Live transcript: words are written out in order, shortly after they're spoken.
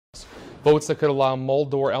Votes that could allow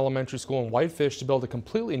Muldown Elementary School in Whitefish to build a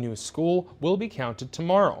completely new school will be counted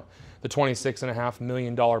tomorrow. The $26.5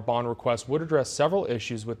 million bond request would address several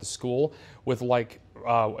issues with the school,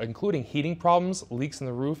 including heating problems, leaks in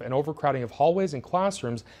the roof, and overcrowding of hallways and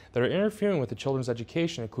classrooms that are interfering with the children's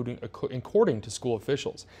education, according to school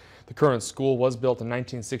officials. The current school was built in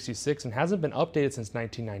 1966 and hasn't been updated since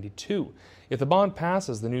 1992. If the bond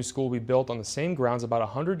passes, the new school will be built on the same grounds about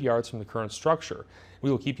 100 yards from the current structure. We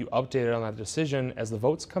will keep you updated on that decision as the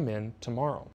votes come in tomorrow.